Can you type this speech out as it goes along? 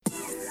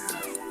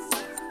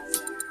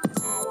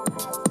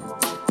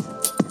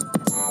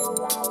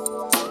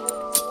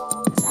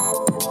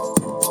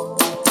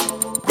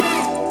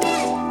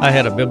I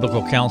had a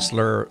biblical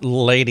counselor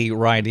lady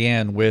write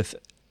in with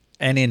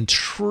an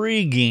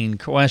intriguing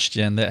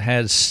question that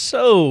has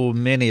so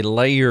many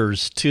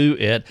layers to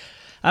it.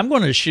 I'm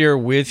going to share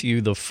with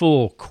you the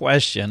full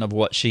question of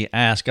what she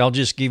asked. I'll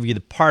just give you the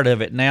part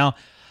of it now.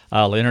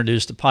 I'll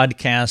introduce the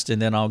podcast,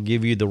 and then I'll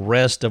give you the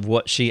rest of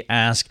what she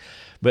asked.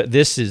 But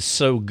this is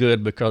so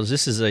good because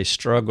this is a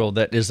struggle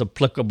that is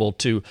applicable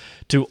to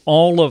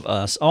all of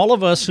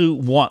us who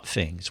want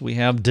things. We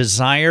have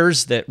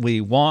desires that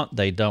we want.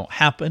 They don't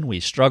happen.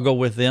 We struggle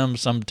with them.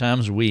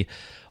 Sometimes we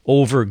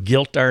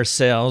over-guilt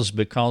ourselves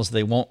because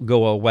they won't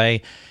go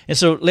away. And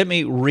so let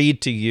me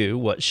read to you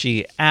what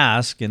she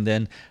asked, and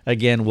then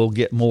again, we'll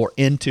get more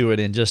into it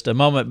in just a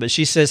moment. But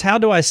she says, how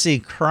do I see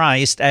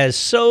Christ as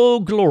so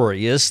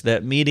glorious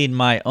that meeting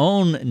my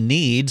own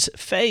needs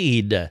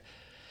fade?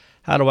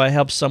 How do I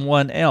help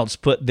someone else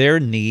put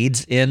their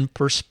needs in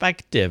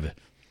perspective?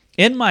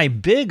 In my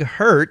big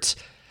hurts,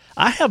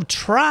 I have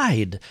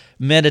tried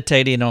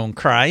meditating on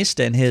Christ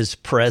and His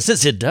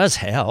presence. It does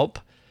help.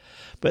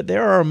 But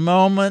there are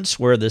moments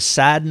where the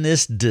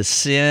sadness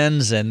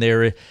descends and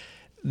there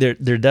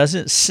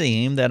doesn't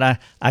seem that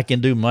I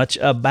can do much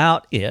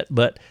about it,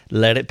 but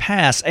let it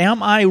pass.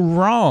 Am I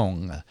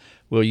wrong?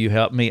 Will you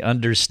help me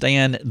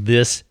understand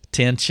this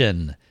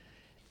tension?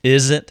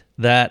 Isn't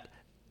that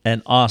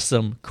an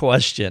awesome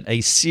question?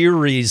 A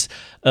series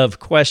of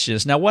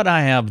questions. Now, what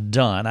I have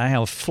done, I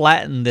have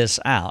flattened this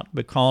out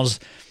because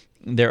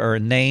there are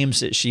names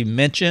that she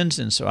mentions,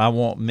 and so I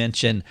won't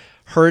mention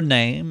her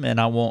name, and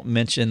I won't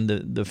mention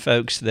the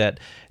folks that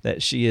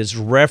she is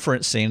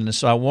referencing. And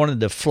so I wanted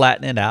to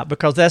flatten it out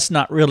because that's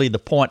not really the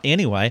point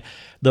anyway.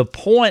 The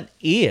point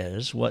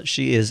is what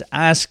she is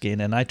asking,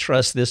 and I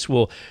trust this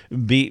will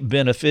be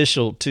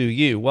beneficial to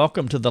you.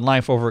 Welcome to the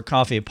Life Over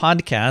Coffee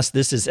podcast.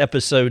 This is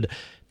episode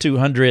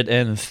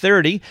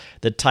 230,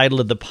 the title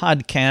of the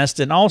podcast,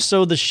 and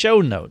also the show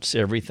notes.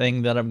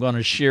 Everything that I'm going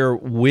to share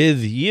with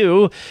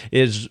you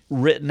is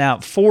written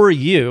out for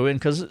you, and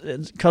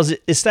because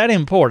it's that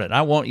important.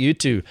 I want you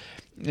to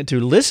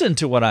listen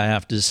to what I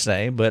have to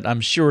say, but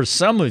I'm sure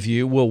some of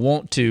you will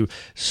want to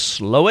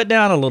slow it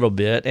down a little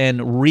bit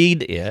and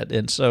read it.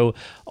 And so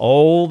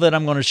all that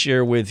I'm going to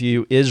share with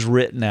you is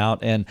written out,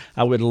 and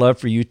I would love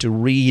for you to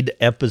read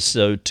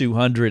episode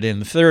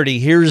 230.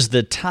 Here's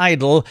the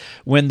title: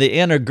 When the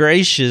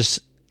Integrationist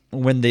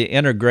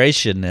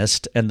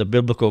and the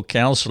Biblical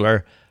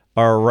Counselor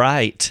Are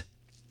Right.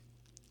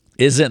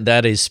 Isn't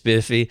that a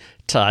spiffy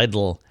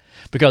title?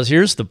 Because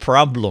here's the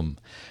problem.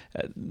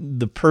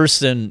 The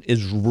person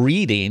is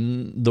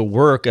reading the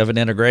work of an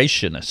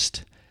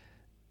integrationist,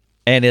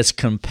 and it's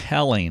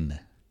compelling.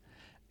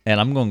 And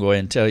I'm going to go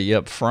ahead and tell you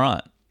up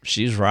front,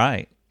 she's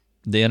right.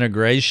 The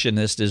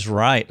integrationist is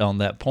right on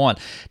that point.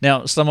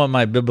 Now, some of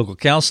my biblical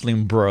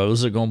counseling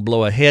bros are going to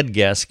blow a head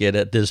gasket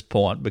at this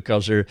point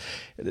because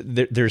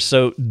they're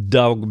so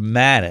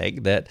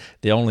dogmatic that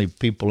the only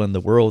people in the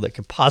world that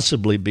could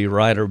possibly be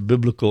right are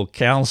biblical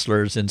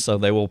counselors, and so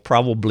they will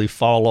probably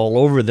fall all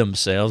over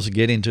themselves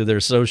getting to their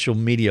social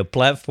media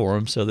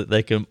platforms so that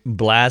they can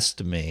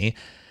blast me.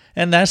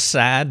 And that's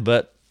sad,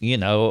 but,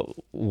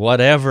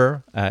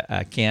 whatever.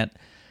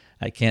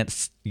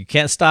 You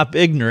can't stop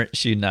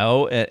ignorance,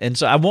 and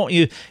so I want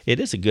you, it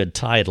is a good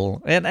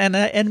title, and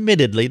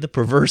admittedly, the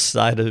perverse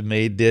side of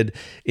me did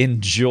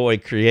enjoy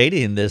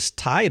creating this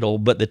title,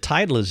 but the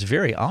title is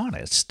very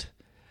honest,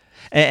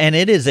 and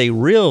it is a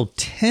real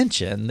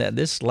tension that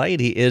this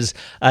lady is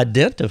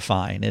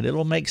identifying, and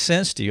it'll make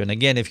sense to you. And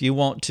again, if you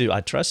want to,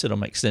 I trust it'll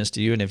make sense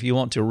to you, and if you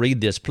want to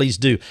read this, please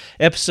do.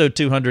 Episode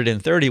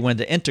 230, when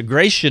the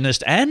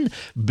integrationist and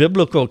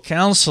biblical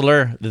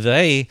counselor,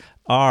 they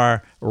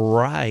are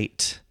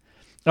right.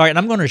 All right, and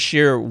I'm going to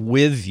share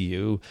with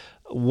you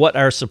what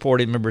our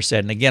supporting member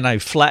said. And again,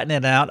 I've flattened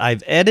it out.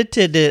 I've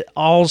edited it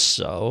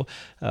also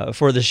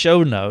for the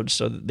show notes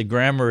so that the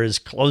grammar is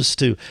close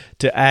to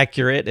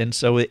accurate, and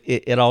so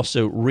it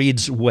also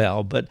reads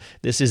well. But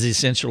this is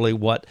essentially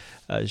what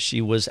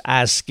she was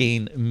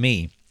asking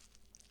me.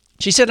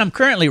 She said, I'm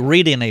currently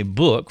reading a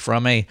book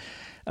from a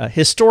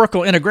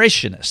historical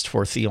integrationist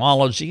for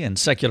theology and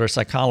secular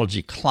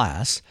psychology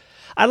class.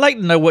 I'd like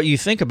to know what you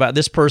think about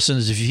this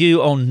person's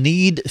view on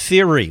need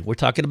theory. We're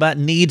talking about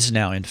needs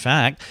now. In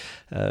fact,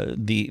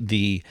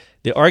 the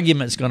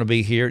argument's going to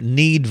be here,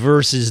 need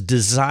versus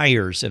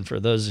desires. And for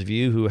those of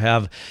you who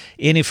have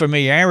any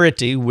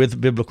familiarity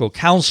with biblical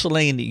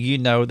counseling, you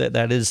know that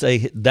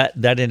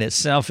that in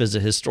itself is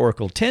a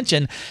historical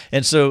tension.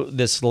 And so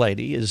this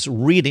lady is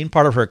reading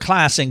part of her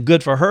class, and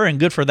good for her and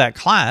good for that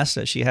class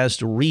that she has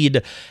to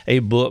read a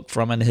book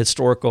from an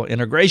historical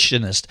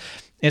integrationist.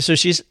 And so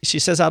she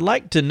says, I'd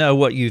like to know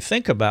what you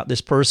think about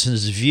this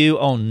person's view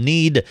on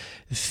need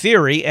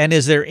theory, and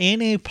is there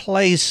any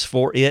place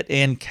for it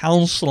in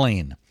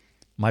counseling?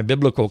 My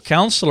biblical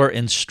counselor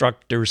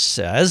instructor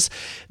says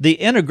the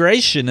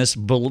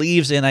integrationist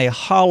believes in a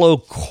hollow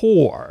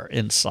core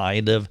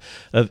inside of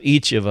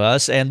each of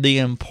us and the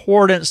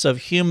importance of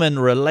human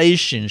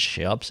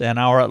relationships and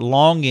our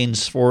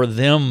longings for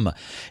them.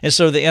 And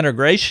so the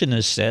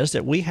integrationist says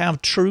that we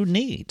have true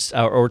needs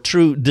or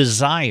true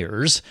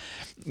desires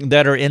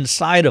that are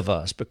inside of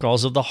us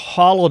because of the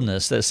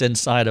hollowness that's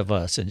inside of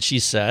us. And she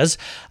says,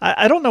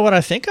 I don't know what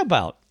I think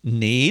about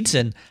needs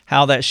and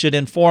how that should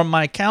inform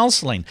my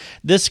counseling.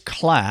 This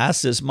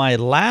class is my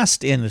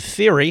last in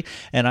theory,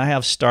 and I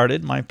have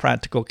started my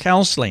practical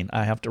counseling.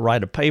 I have to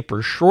write a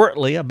paper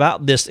shortly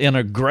about this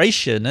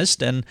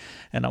integrationist, and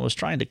I was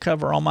trying to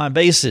cover all my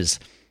bases.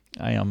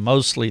 I am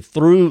mostly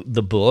through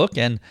the book,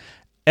 and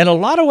a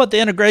lot of what the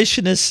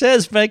integrationist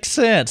says makes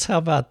sense. How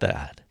about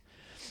that?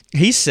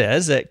 He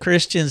says that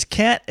Christians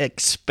can't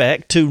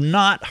expect to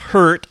not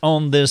hurt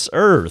on this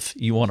earth.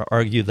 You want to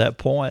argue that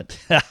point?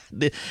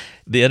 The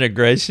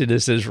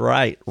integrationist is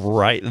right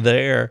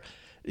there.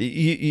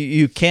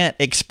 You can't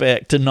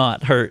expect to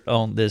not hurt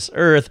on this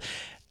earth.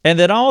 And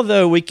that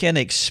although we can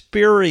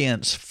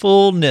experience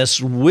fullness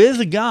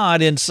with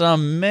God in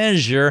some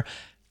measure,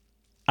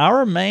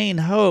 our main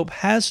hope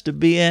has to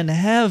be in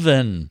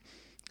heaven.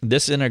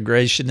 This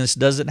integrationist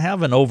doesn't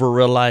have an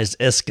over-realized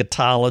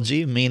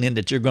eschatology, meaning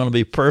that you're going to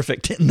be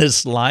perfect in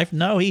this life.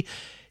 No,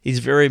 he's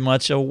very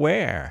much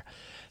aware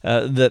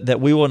that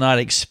we will not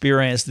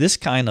experience this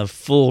kind of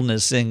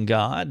fullness in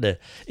God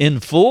in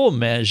full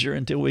measure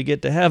until we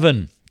get to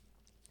heaven.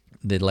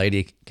 The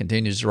lady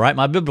continues to write,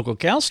 my biblical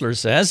counselor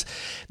says,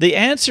 the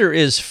answer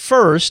is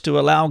first to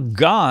allow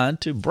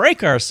God to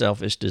break our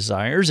selfish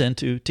desires and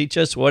to teach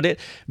us what it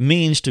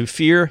means to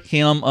fear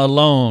Him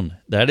alone.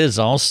 That is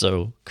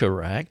also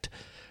correct.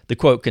 The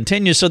quote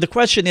continues, so the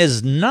question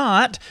is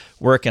not,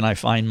 where can I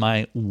find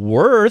my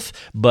worth,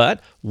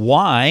 but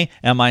why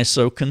am I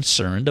so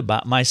concerned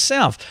about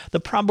myself? The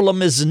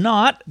problem is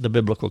not, the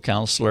biblical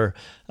counselor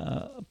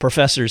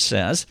professor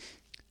says,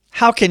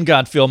 how can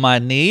God fill my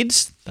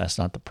needs? That's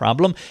not the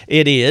problem.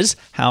 It is,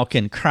 how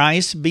can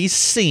Christ be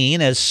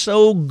seen as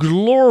so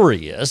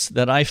glorious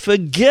that I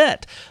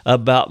forget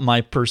about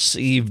my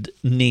perceived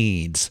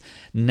needs?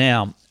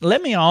 Now,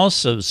 let me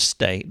also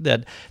state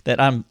that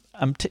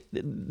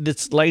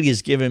this lady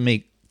is giving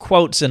me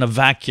quotes in a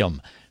vacuum,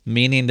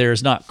 meaning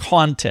there's not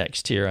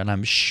context here. And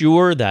I'm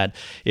sure that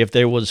if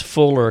there was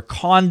fuller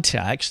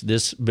context,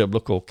 this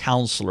biblical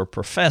counselor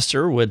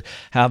professor would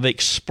have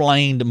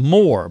explained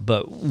more.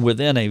 But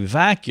within a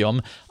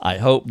vacuum, I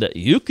hope that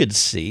you could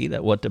see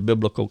that what the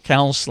biblical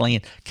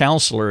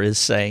counselor is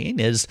saying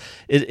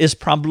is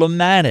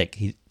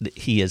problematic.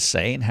 He is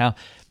saying how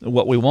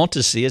what we want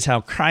to see is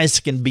how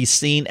Christ can be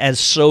seen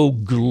as so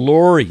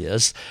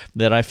glorious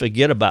that I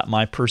forget about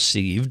my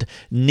perceived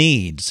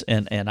needs.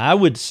 And I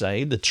would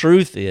say the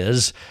truth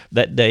is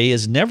that day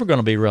is never going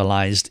to be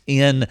realized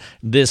in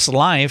this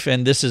life,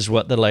 and this is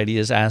what the lady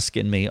is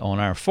asking me on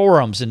our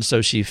forums. And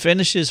so she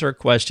finishes her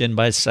question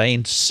by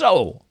saying,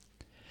 so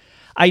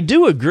I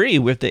do agree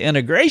with the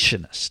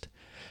integrationist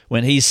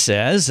when he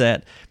says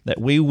that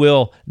we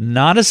will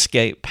not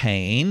escape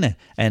pain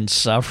and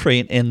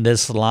suffering in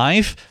this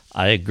life.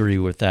 I agree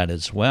with that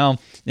as well.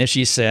 And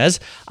she says,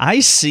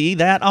 I see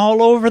that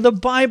all over the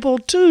Bible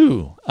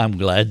too. I'm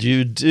glad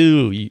you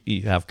do.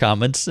 You have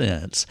common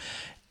sense.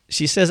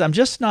 She says, I'm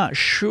just not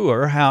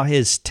sure how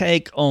his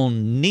take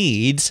on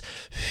needs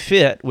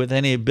fit with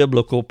any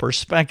biblical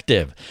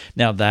perspective.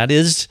 Now, that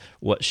is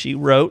what she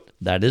wrote.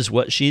 That is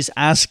what she's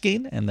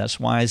asking. And that's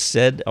why I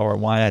said, or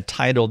why I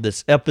titled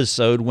this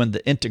episode, When the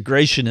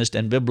Integrationist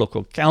and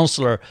Biblical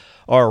Counselor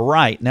Are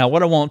Right. Now,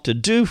 what I want to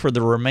do for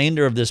the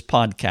remainder of this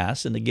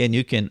podcast, and again,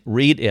 you can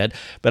read it,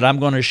 but I'm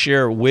going to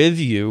share with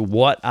you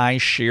what I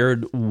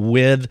shared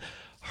with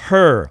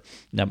her.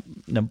 Now,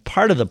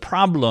 part of the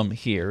problem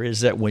here is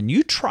that when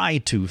you try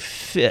to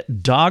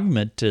fit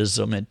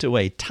dogmatism into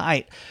a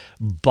tight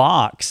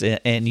box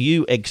and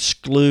you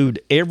exclude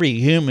every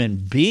human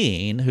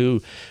being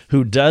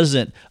who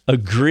doesn't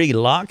agree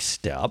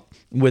lockstep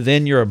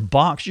within your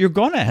box, you're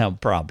going to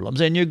have problems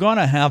and you're going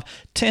to have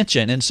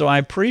tension. And so I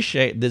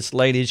appreciate this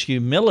lady's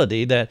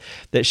humility that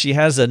she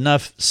has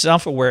enough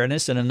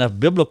self-awareness and enough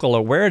biblical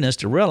awareness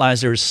to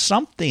realize there's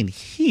something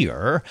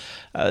here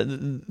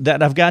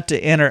that I've got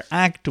to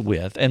interact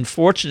with. And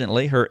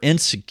fortunately, her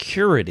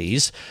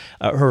insecurities,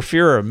 her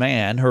fear of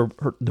man,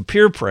 the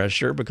peer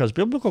pressure, because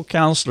biblical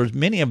counselors,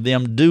 many of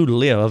them do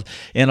live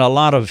in a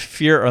lot of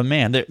fear of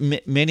man.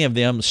 Many of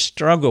them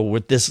struggle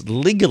with this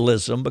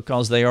legalism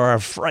because they are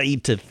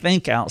afraid to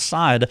think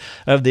outside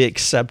of the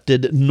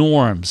accepted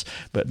norms.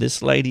 But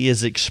this lady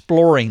is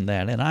exploring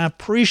that, and I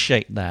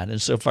appreciate that.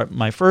 And so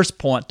my first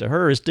point to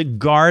her is to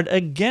guard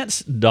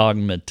against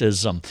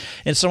dogmatism.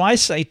 And so I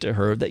say to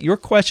her that your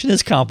question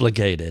is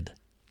complicated,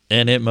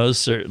 and it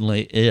most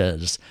certainly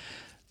is,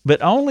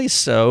 but only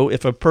so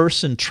if a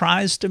person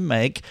tries to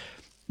make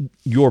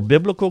your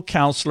biblical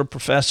counselor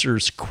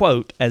professor's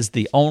quote as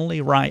the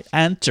only right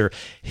answer.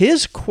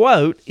 His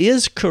quote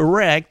is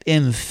correct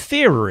in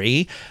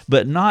theory,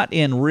 but not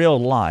in real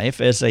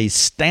life, as a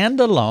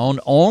standalone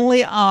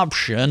only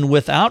option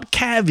without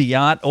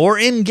caveat or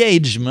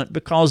engagement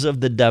because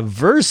of the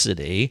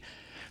diversity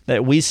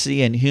that we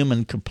see in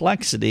human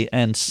complexity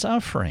and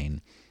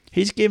suffering.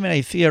 He's giving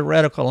a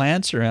theoretical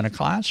answer in a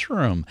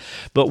classroom.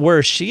 But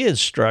where she is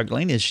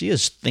struggling is she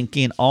is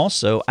thinking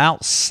also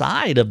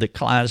outside of the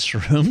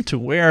classroom, to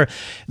where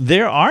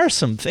there are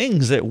some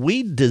things that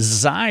we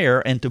desire,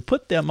 and to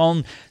put them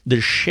on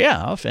the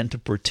shelf and to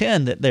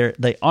pretend that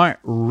they aren't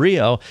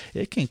real,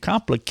 it can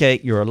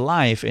complicate your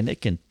life and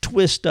it can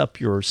twist up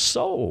your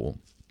soul.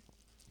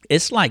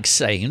 It's like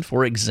saying,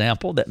 for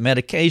example, that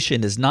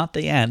medication is not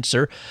the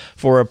answer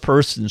for a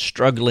person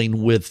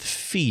struggling with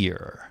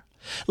fear.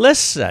 Let's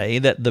say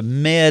that the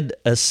med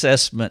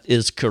assessment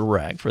is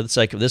correct, for the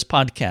sake of this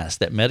podcast,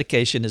 that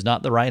medication is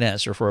not the right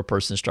answer for a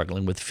person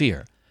struggling with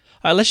fear.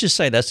 All right, let's just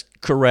say that's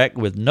correct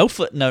with no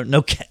footnote,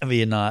 no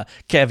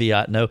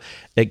caveat, no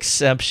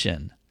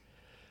exception.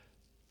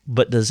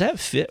 But does that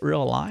fit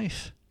real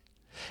life?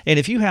 And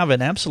if you have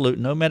an absolute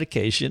no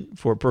medication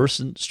for a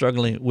person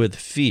struggling with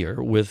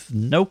fear, with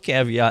no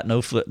caveat,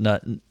 no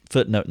footnote,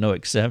 no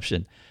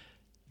exception,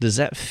 does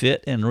that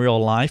fit in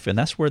real life? And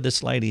that's where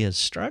this lady is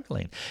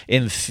struggling.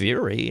 In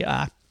theory,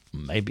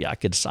 maybe I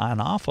could sign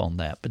off on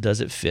that, but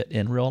does it fit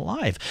in real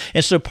life?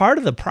 And so part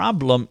of the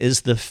problem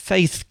is the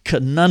faith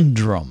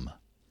conundrum,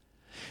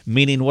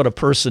 meaning what a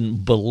person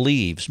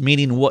believes,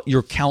 meaning what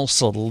your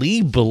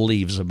counselee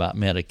believes about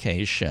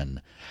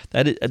medication.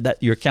 That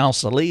your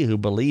counselee who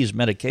believes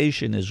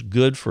medication is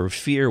good for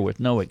fear with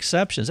no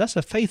exceptions, that's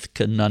a faith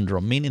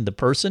conundrum, meaning the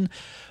person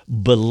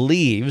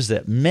believes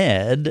that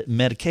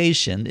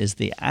medication is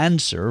the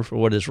answer for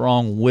what is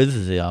wrong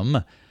with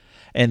them,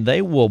 and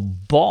they will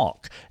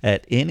balk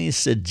at any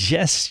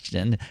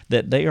suggestion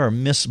that they are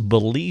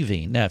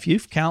misbelieving. Now, if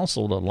you've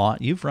counseled a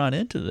lot, you've run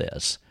into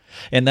this.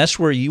 And that's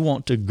where you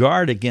want to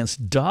guard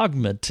against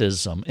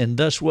dogmatism, and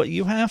thus what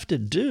you have to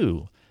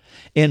do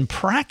in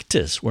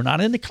practice. We're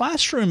not in the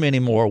classroom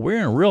anymore.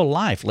 We're in real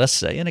life, let's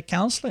say in a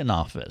counseling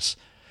office.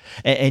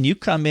 And you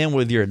come in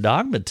with your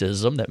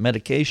dogmatism that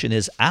medication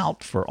is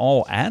out for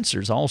all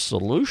answers, all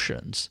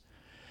solutions,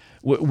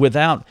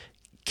 without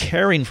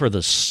caring for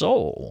the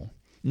soul.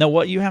 Now,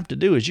 what you have to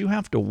do is you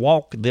have to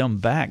walk them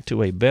back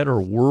to a better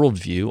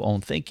worldview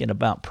on thinking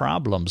about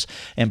problems.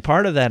 And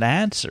part of that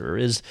answer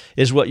is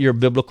what your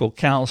biblical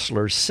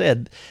counselor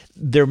said.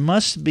 There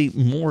must be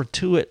more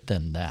to it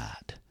than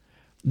that.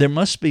 There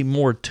must be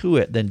more to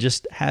it than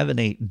just having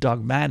a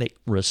dogmatic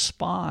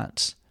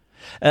response.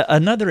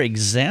 Another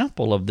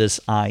example of this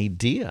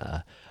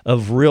idea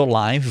of real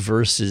life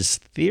versus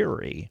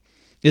theory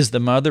is the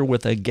mother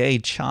with a gay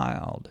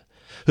child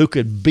who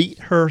could beat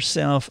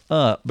herself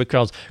up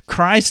because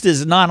Christ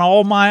is not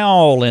all my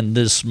all in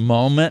this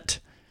moment,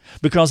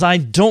 because I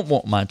don't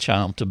want my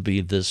child to be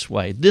this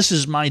way. This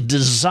is my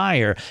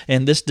desire,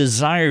 and this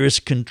desire is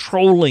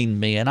controlling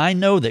me, and I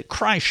know that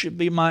Christ should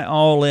be my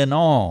all in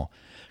all.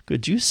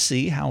 Could you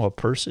see how a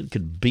person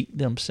could beat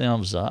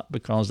themselves up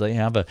because they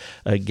have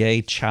a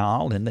gay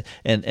child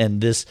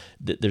and this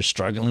they're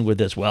struggling with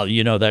this? Well,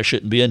 that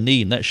shouldn't be a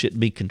need, and that shouldn't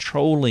be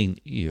controlling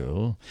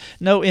you.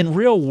 No, in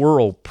real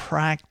world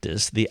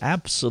practice, the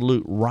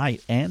absolute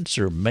right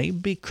answer may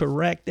be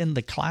correct in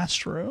the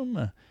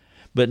classroom,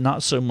 but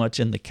not so much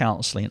in the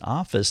counseling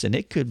office, and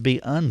it could be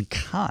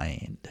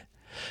unkind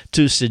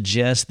to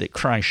suggest that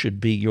Christ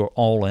should be your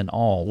all in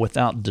all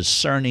without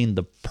discerning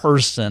the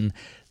person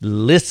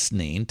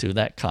listening to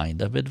that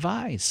kind of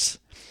advice.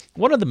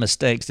 One of the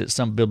mistakes that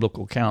some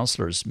biblical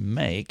counselors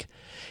make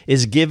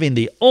is giving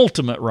the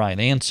ultimate right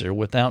answer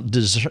without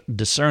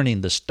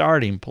discerning the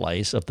starting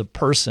place of the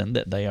person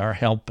that they are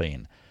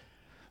helping.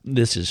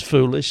 This is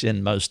foolish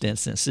in most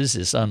instances.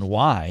 It's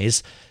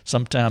unwise.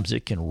 Sometimes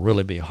it can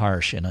really be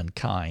harsh and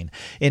unkind.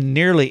 In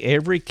nearly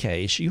every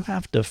case, you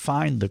have to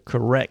find the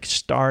correct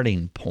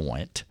starting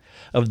point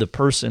of the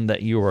person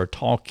that you are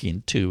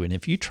talking to. And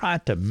if you try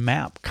to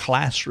map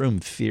classroom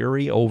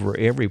theory over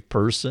every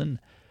person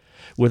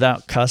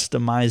without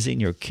customizing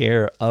your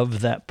care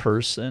of that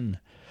person,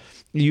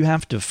 you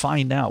have to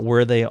find out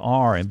where they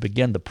are and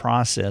begin the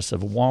process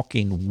of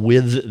walking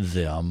with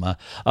them,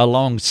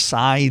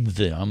 alongside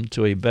them,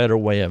 to a better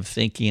way of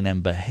thinking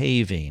and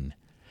behaving.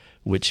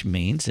 Which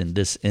means, in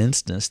this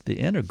instance, the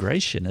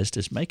integrationist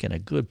is making a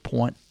good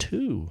point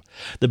too.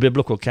 The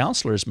biblical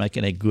counselor is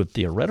making a good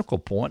theoretical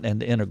point,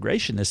 and the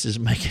integrationist is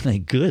making a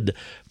good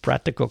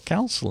practical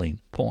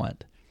counseling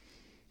point.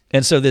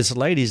 And so this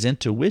lady's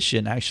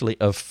intuition actually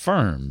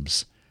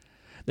affirms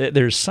that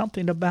there's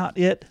something about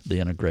it, the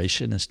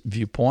integrationist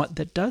viewpoint,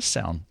 that does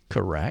sound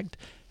correct.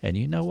 And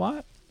you know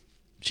what?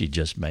 She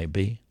just may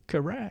be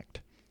correct.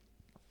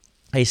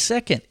 A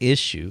second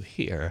issue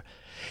here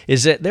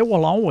is that there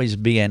will always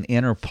be an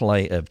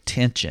interplay of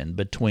tension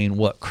between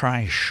what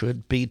Christ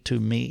should be to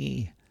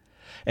me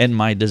and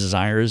my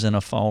desires in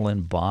a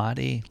fallen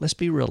body. Let's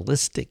be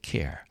realistic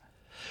here.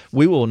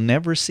 We will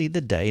never see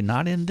the day,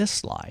 not in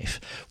this life,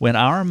 when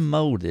our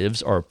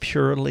motives are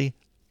purely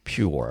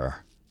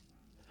pure.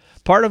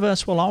 Part of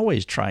us will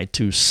always try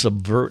to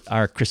subvert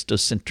our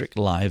Christocentric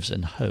lives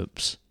and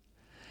hopes.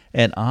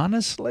 And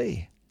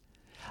honestly,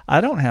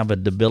 I don't have a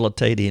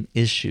debilitating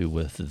issue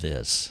with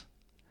this.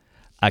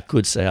 I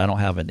could say I don't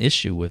have an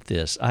issue with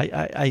this.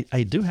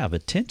 I do have a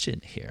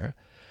tension here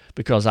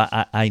because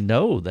I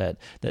know that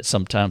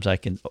sometimes I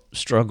can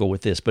struggle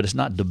with this, but it's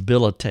not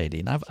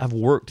debilitating. I've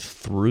worked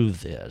through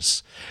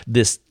this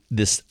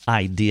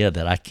idea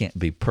that I can't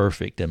be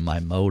perfect in my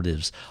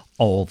motives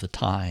all the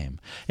time.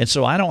 And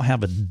so I don't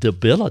have a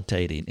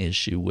debilitating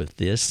issue with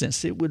this,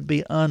 since it would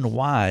be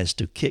unwise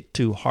to kick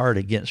too hard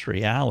against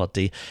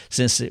reality,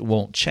 since it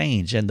won't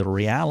change. And the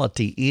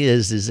reality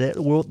is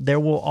that there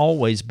will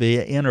always be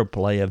an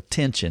interplay of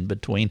tension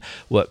between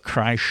what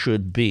Christ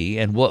should be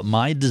and what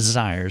my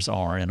desires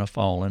are in a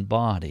fallen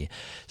body.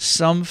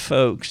 Some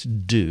folks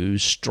do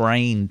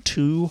strain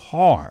too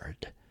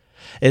hard,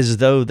 as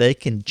though they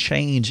can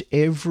change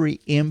every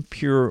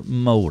impure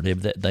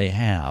motive that they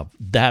have.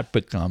 That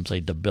becomes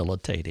a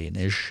debilitating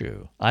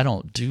issue. I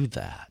don't do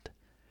that.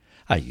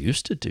 I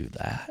used to do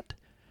that.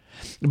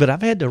 But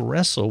I've had to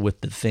wrestle with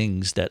the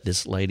things that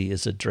this lady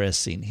is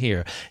addressing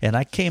here. And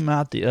I came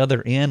out the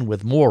other end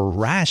with more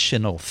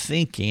rational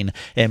thinking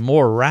and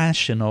more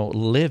rational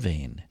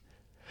living.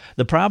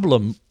 The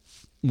problem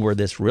where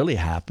this really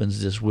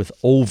happens is with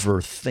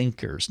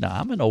overthinkers. Now,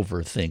 I'm an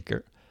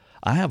overthinker.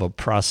 I have a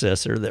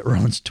processor that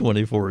runs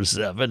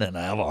 24/7, and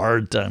I have a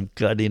hard time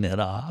cutting it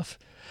off.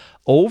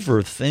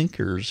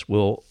 Overthinkers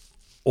will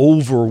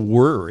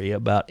over-worry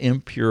about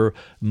impure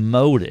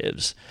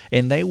motives,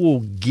 and they will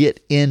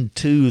get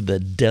into the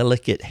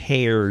delicate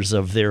hairs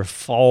of their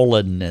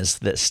fallenness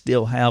that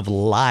still have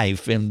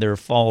life in their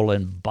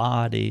fallen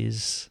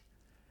bodies.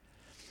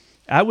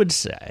 I would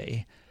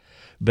say,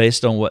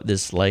 based on what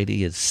this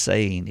lady is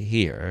saying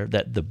here,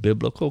 that the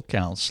biblical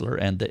counselor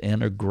and the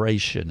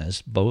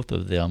integrationist, both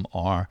of them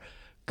are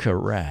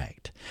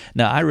correct.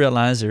 Now, I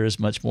realize there is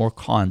much more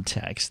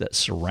context that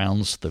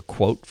surrounds the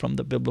quote from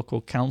the biblical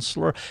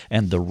counselor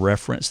and the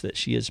reference that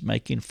she is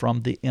making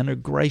from the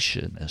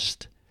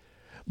integrationist.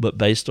 But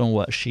based on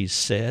what she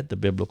said, the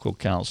biblical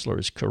counselor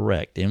is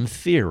correct. In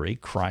theory,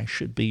 Christ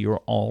should be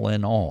your all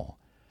in all.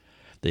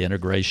 The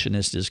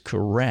integrationist is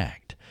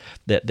correct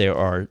that there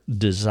are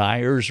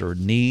desires or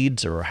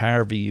needs, or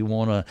however you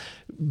want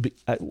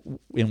to,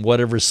 in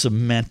whatever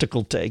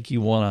semantical take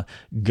you want to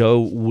go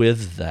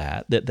with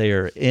that they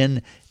are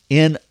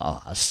in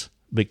us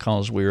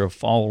because we are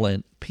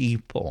fallen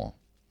people.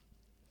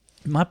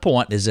 My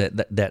point is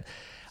that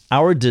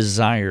our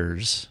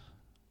desires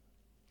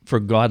for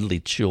godly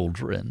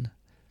children,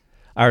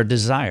 our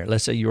desire,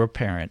 let's say you're a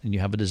parent and you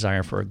have a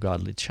desire for a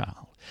godly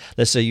child.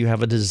 Let's say you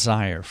have a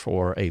desire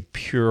for a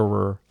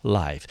purer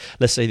life.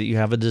 Let's say that you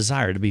have a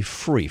desire to be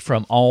free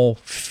from all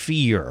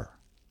fear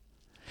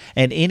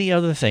and any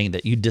other thing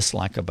that you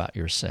dislike about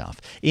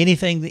yourself, any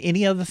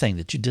other thing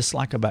that you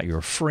dislike about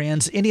your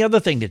friends, any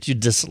other thing that you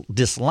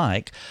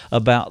dislike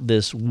about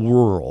this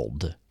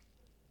world.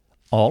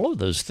 All of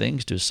those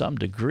things, to some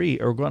degree,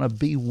 are going to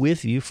be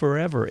with you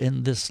forever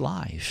in this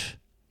life.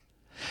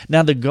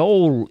 Now, the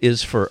goal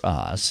is for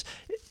us,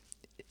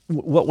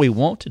 what we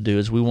want to do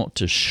is we want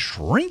to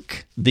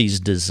shrink these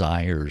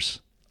desires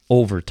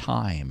over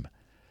time.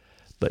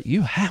 But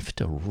you have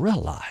to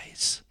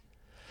realize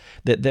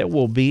that there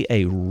will be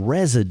a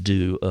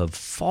residue of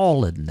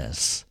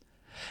fallenness.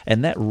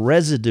 And that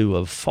residue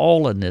of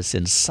fallenness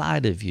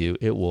inside of you,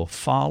 it will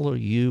follow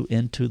you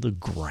into the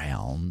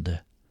ground.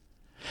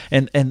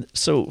 And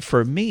so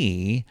for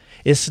me,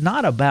 it's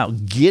not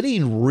about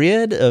getting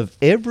rid of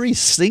every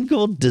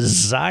single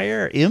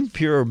desire,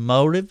 impure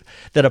motive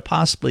that I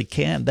possibly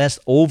can. That's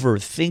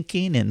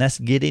overthinking, and that's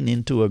getting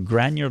into a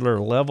granular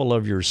level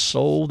of your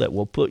soul that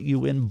will put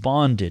you in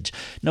bondage.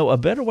 No, a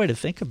better way to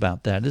think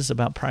about that is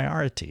about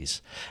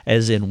priorities,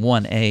 as in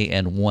 1A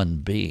and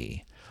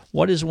 1B.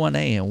 What is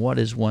 1A and what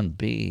is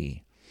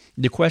 1B?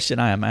 The question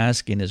I am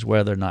asking is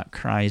whether or not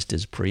Christ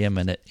is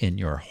preeminent in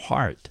your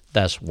heart.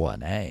 That's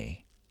 1A.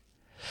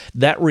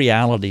 That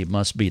reality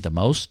must be the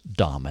most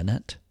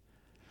dominant.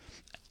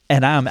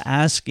 And I'm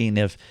asking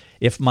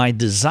if my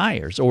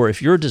desires, or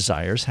if your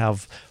desires,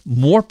 have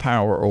more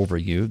power over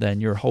you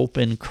than your hope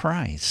in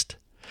Christ.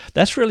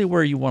 That's really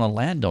where you want to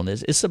land on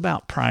this. It's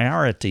about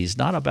priorities,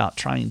 not about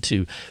trying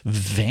to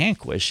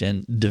vanquish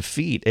and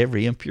defeat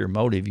every impure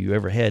motive you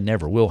ever had and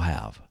ever will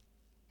have.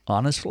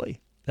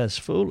 Honestly, that's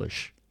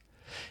foolish.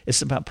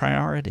 It's about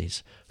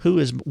priorities.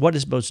 What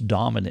is most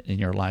dominant in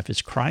your life?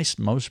 Is Christ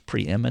most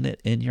preeminent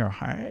in your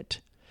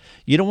heart?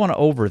 You don't want to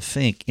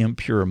overthink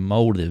impure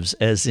motives,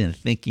 as in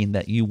thinking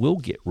that you will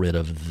get rid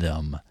of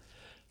them.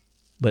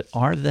 But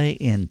are they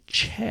in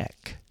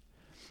check?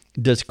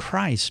 Does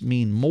Christ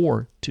mean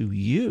more to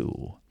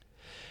you?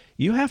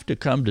 You have to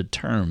come to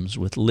terms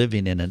with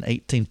living in an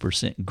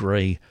 18%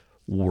 gray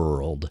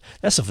world.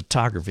 That's a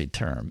photography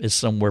term. It's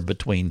somewhere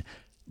between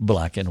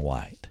black and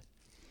white.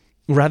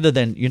 Rather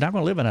than, you're not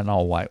going to live in an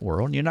all-white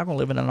world, and you're not going to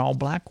live in an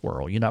all-black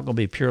world. You're not going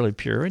to be purely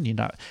pure,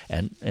 and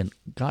and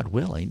God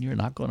willing, you're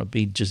not going to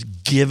be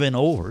just given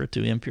over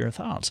to impure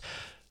thoughts.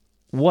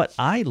 What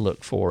I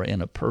look for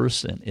in a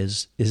person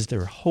is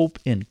their hope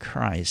in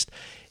Christ.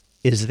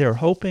 Is their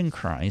hope in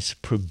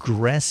Christ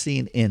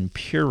progressing in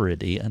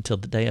purity until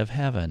the day of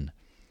heaven?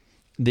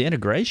 The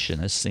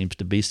integrationist seems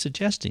to be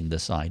suggesting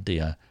this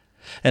idea.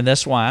 And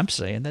that's why I'm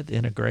saying that the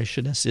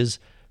integrationist is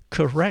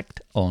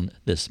correct on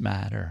this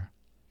matter.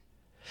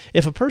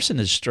 If a person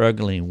is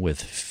struggling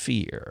with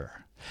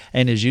fear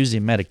and is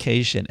using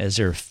medication as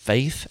their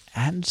faith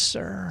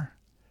answer,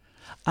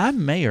 I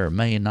may or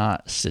may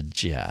not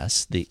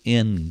suggest the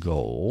end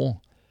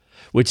goal,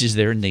 which is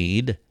their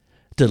need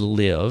to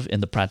live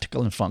in the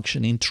practical and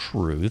functioning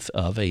truth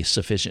of a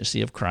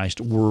sufficiency of Christ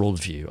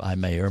worldview. I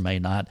may or may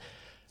not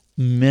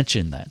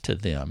mention that to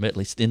them, at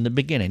least in the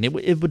beginning.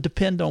 It would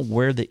depend on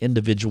where the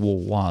individual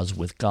was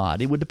with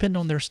God. It would depend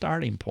on their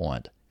starting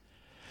point.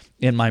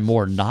 In my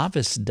more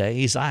novice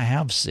days, I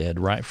have said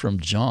right from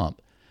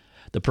jump,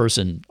 the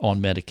person on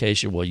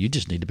medication, well, you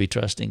just need to be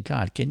trusting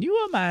God. Can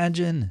you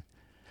imagine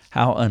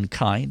how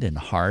unkind and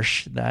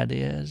harsh that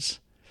is?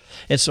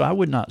 And so I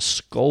would not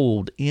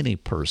scold any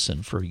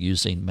person for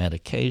using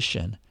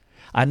medication.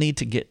 I need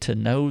to get to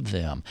know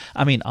them.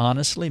 I mean,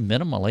 honestly,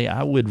 minimally,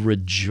 I would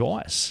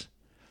rejoice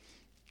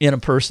in a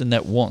person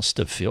that wants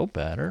to feel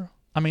better.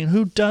 I mean,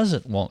 who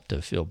doesn't want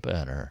to feel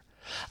better?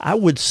 I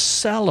would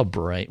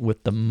celebrate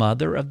with the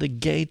mother of the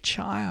gay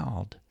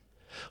child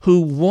who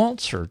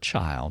wants her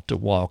child to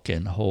walk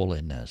in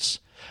holiness.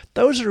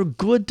 Those are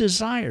good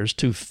desires,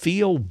 to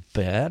feel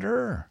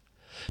better,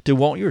 to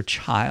want your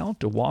child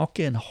to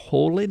walk in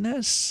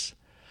holiness.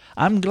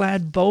 I'm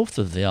glad both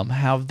of them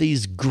have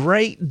these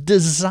great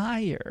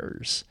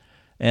desires,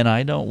 and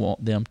I don't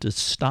want them to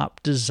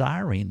stop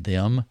desiring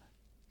them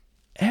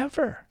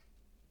ever.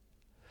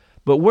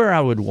 But where I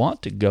would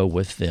want to go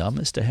with them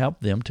is to help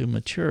them to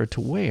mature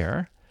to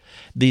where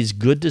these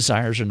good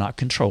desires are not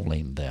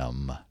controlling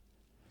them.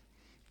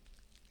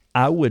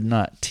 I would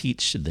not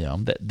teach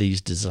them that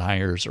these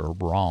desires are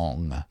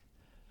wrong.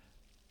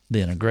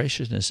 The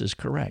integrationist is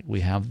correct.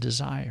 We have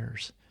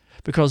desires.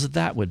 Because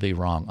that would be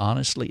wrong.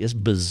 Honestly, it's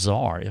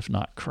bizarre, if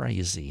not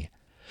crazy,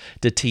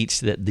 to teach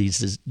that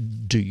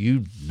do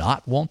you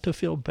not want to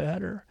feel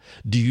better?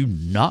 Do you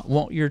not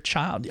want your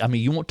child? I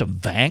mean, you want to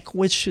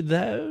vanquish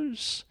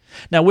those?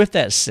 Now, with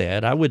that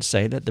said, I would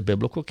say that the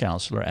biblical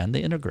counselor and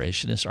the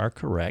integrationist are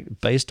correct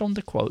based on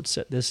the quotes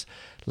that this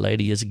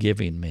lady is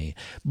giving me.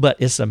 But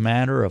it's a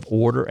matter of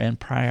order and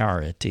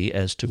priority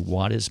as to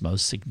what is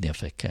most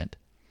significant.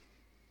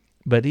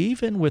 But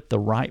even with the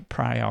right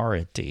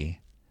priority,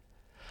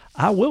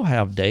 I will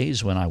have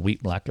days when I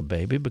weep like a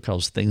baby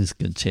because things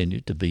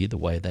continue to be the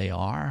way they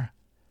are.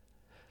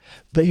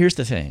 But here's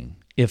the thing.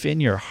 If in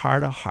your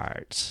heart of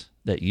hearts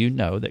that you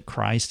know that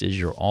Christ is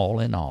your all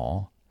in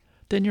all,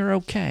 then you're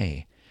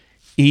okay.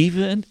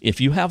 Even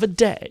if you have a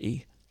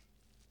day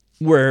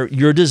where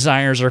your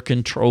desires are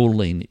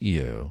controlling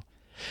you.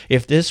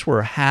 If this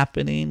were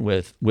happening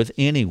with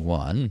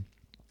anyone,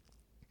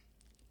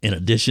 in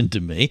addition to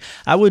me,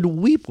 I would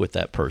weep with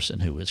that person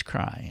who is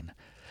crying.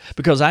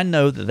 Because I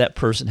know that that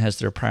person has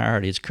their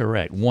priorities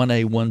correct,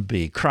 1A,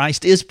 1B.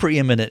 Christ is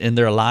preeminent in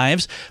their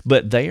lives,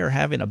 but they are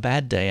having a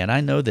bad day. And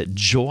I know that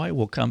joy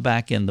will come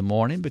back in the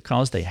morning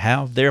because they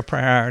have their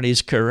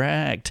priorities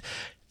correct.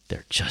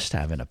 They're just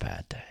having a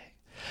bad day.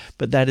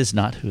 But that is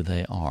not who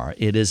they are.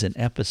 It is an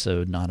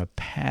episode, not a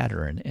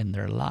pattern in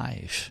their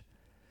life.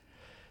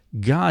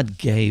 God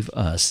gave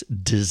us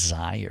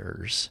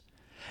desires,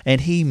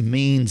 and He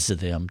means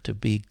them to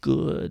be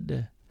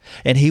good.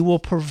 And He will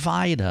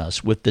provide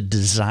us with the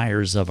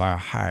desires of our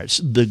hearts,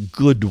 the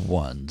good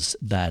ones,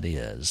 that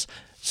is,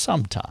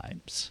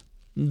 sometimes,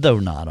 though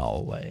not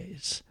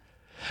always.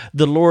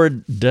 The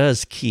Lord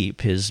does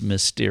keep His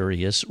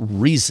mysterious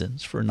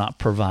reasons for not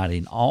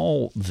providing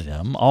all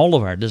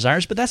of our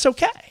desires, but that's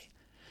okay.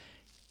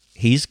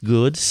 He's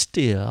good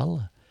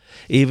still,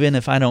 even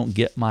if I don't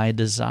get my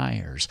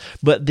desires.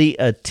 But the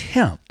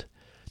attempt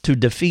to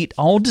defeat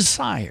all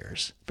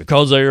desires,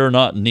 because they are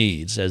not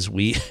needs, as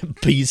we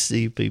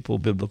PC people,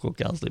 biblical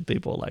counseling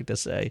people like to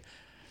say,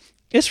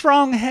 it's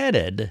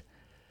wrong-headed,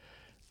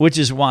 which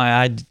is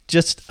why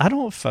I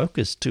don't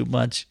focus too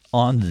much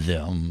on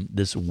them,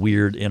 this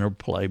weird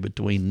interplay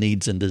between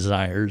needs and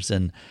desires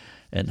and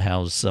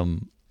how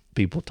some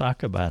people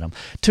talk about them.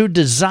 To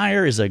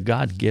desire is a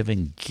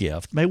God-given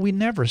gift. May we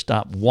never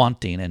stop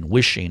wanting and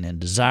wishing and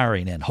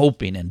desiring and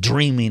hoping and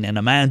dreaming and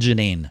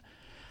imagining.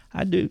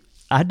 I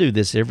do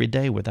this every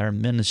day with our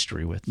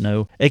ministry with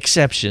no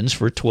exceptions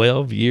for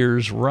 12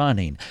 years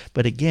running.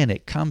 But again,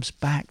 it comes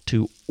back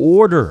to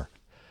order.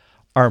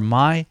 Are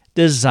my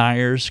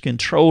desires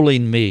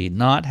controlling me?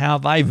 Not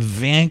have I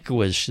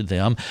vanquished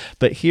them.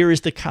 But here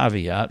is the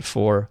caveat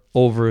for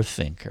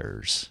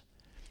overthinkers.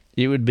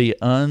 It would be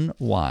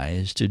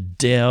unwise to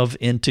delve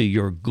into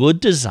your good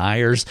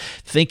desires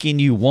thinking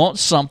you want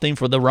something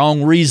for the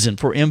wrong reason,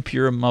 for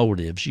impure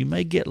motives. You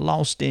may get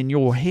lost in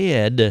your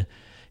head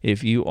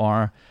if you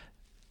are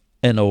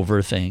an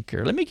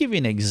overthinker. Let me give you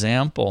an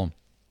example.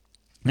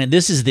 And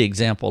this is the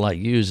example I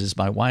use, is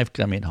my wife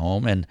coming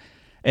home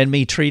and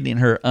me treating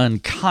her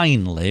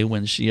unkindly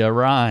when she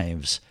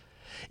arrives.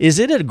 Is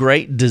it a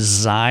great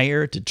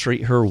desire to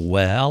treat her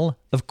well?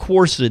 Of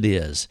course it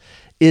is.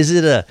 Is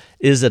it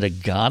a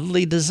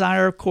godly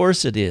desire? Of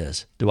course it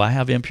is. Do I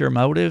have impure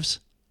motives?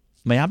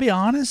 May I be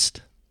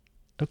honest?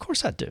 Of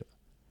course I do.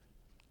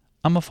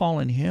 I'm a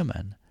fallen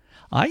human.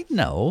 I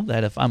know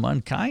that if I'm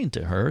unkind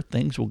to her,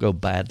 things will go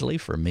badly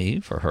for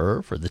me, for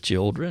her, for the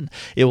children.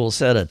 It will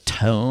set a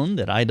tone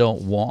that I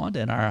don't want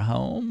in our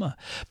home.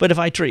 But if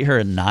I treat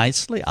her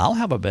nicely, I'll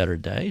have a better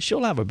day.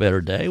 She'll have a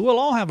better day. We'll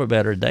all have a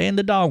better day, and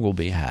the dog will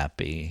be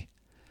happy.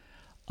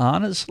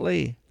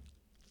 Honestly,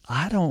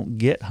 I don't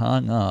get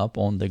hung up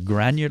on the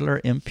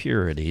granular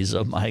impurities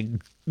of my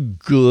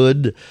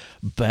good,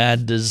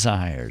 bad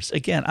desires.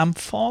 Again, I'm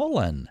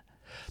fallen.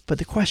 But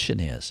the question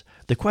is,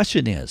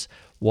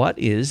 what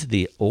is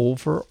the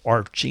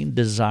overarching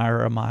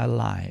desire of my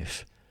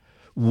life?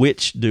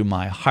 Which do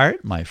my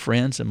heart, my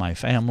friends, and my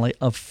family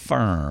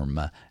affirm?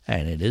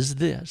 And it is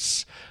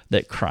this,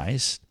 that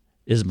Christ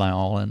is my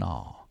all in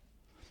all.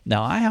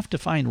 Now, I have to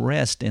find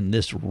rest in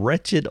this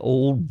wretched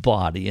old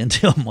body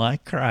until my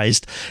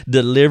Christ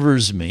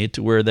delivers me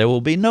to where there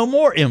will be no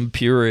more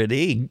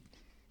impurity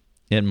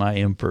in my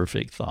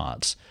imperfect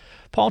thoughts.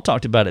 Paul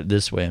talked about it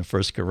this way in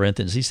 1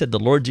 Corinthians. He said, the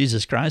Lord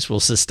Jesus Christ will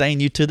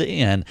sustain you to the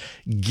end,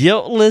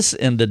 guiltless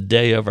in the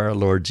day of our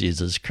Lord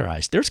Jesus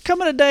Christ. There's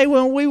coming a day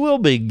when we will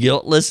be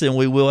guiltless and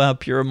we will have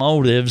pure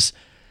motives.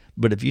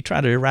 But if you try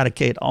to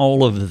eradicate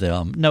all of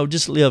them, no,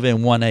 just live in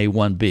 1A,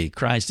 1B.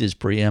 Christ is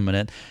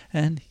preeminent.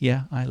 And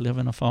yeah, I live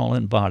in a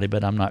fallen body,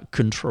 but I'm not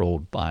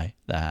controlled by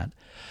that.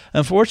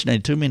 Unfortunately,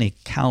 too many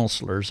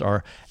counselors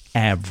are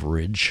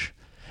average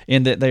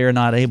in that they are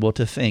not able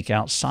to think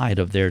outside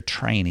of their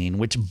training,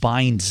 which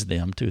binds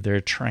them to their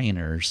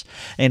trainers,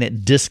 and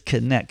it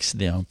disconnects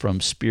them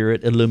from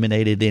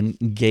spirit-illuminated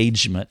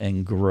engagement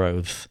and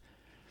growth.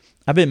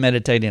 I've been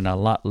meditating a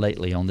lot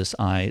lately on this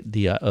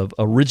idea of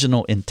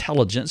original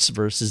intelligence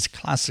versus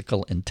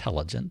classical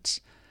intelligence.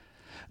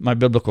 My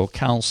biblical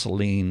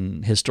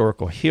counseling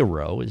historical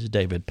hero is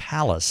David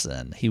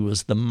Powlison. He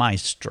was the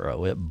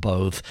maestro at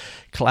both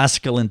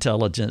classical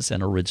intelligence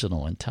and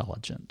original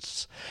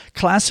intelligence.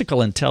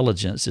 Classical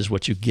intelligence is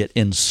what you get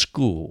in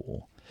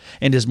school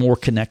and is more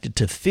connected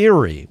to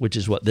theory, which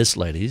is what this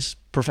lady's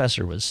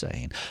professor was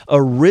saying.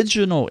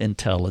 Original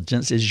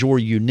intelligence is your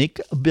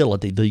unique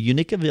ability, the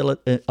unique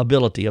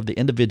ability of the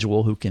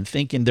individual who can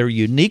think in their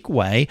unique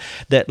way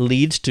that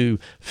leads to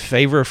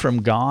favor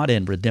from God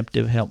and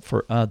redemptive help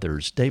for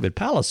others. David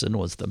Powlison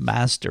was the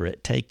master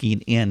at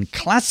taking in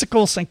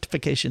classical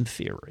sanctification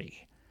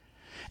theory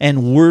and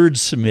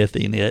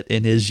wordsmithing it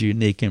in his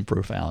unique and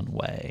profound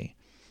way.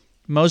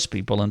 Most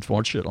people,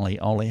 unfortunately,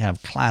 only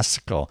have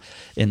classical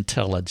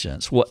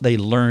intelligence, what they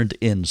learned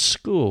in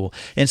school,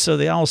 and so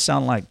they all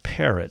sound like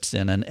parrots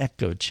in an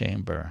echo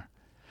chamber.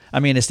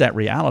 I mean, it's that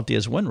reality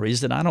is one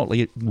reason I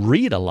don't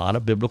read a lot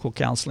of biblical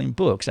counseling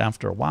books.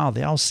 After a while,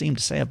 they all seem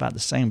to say about the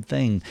same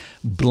thing,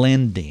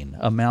 blending,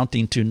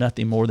 amounting to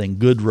nothing more than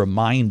good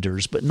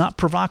reminders, but not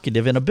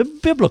provocative in a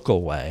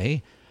biblical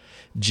way.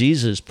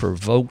 Jesus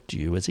provoked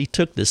you as he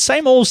took the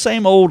same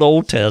old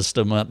Old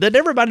Testament that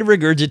everybody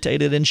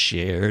regurgitated and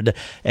shared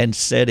and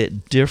said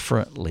it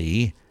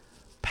differently.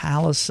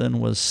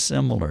 Powlison was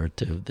similar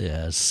to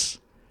this.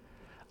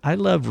 I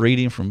love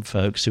reading from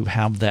folks who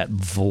have that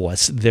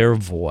voice, their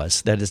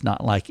voice, that is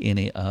not like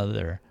any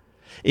other.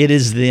 It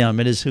is them.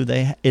 It is who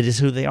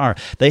they are.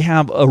 They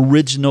have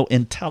original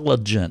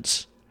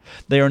intelligence.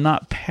 They are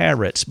not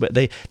parrots, but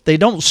they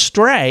don't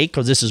stray,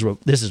 because this is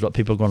what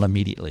people are going to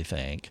immediately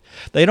think.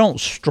 They don't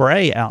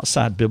stray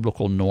outside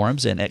biblical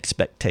norms and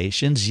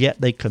expectations,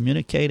 yet they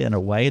communicate in a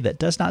way that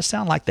does not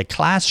sound like the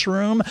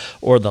classroom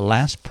or the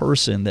last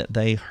person that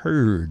they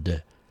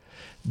heard.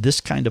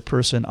 This kind of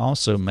person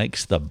also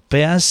makes the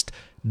best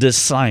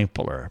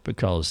discipler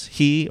because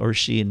he or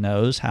she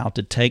knows how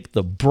to take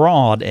the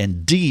broad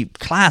and deep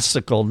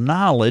classical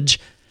knowledge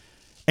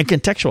and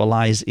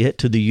contextualize it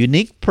to the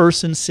unique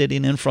person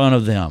sitting in front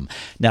of them.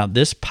 Now,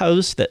 this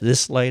post that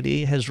this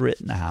lady has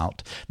written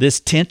out, this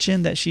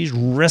tension that she's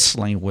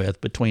wrestling with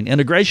between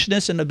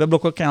integrationist and a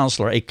biblical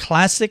counselor, a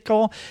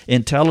classical,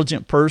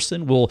 intelligent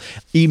person will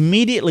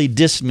immediately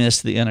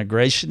dismiss the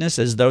integrationist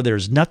as though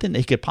there's nothing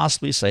they could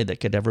possibly say that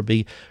could ever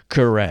be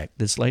correct.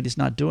 This lady's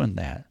not doing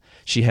that.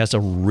 She has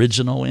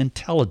original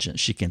intelligence.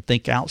 She can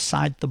think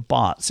outside the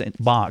box,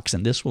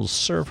 and this will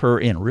serve her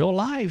in real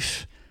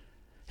life,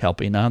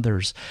 helping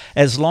others.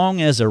 As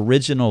long as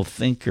original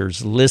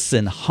thinkers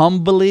listen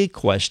humbly,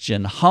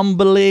 question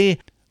humbly,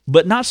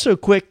 but not so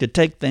quick to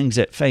take things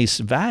at face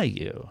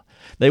value,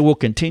 they will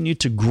continue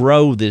to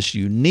grow this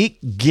unique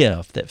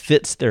gift that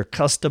fits their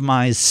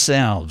customized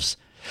selves.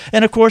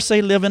 And of course,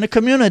 they live in a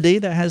community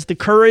that has the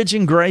courage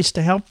and grace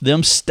to help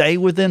them stay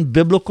within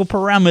biblical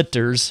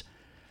parameters.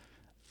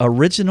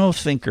 Original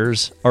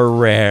thinkers are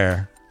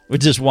rare.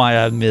 which is why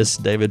I miss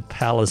David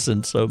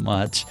Pallison so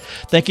much.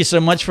 Thank you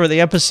so much for the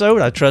episode.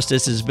 I trust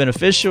this is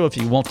beneficial. If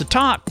you want to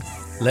talk,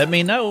 let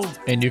me know,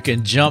 and you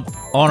can jump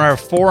on our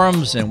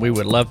forums, and we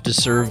would love to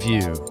serve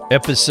you.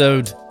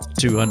 Episode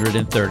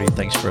 230.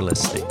 Thanks for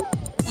listening.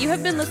 You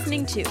have been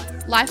listening to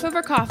Life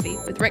Over Coffee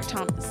with Rick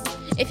Thomas.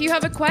 If you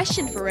have a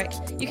question for Rick,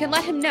 you can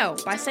let him know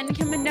by sending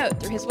him a note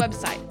through his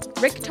website,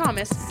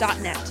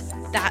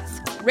 rickthomas.net. That's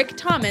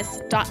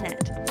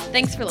rickthomas.net.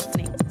 Thanks for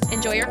listening.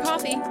 Enjoy your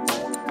coffee.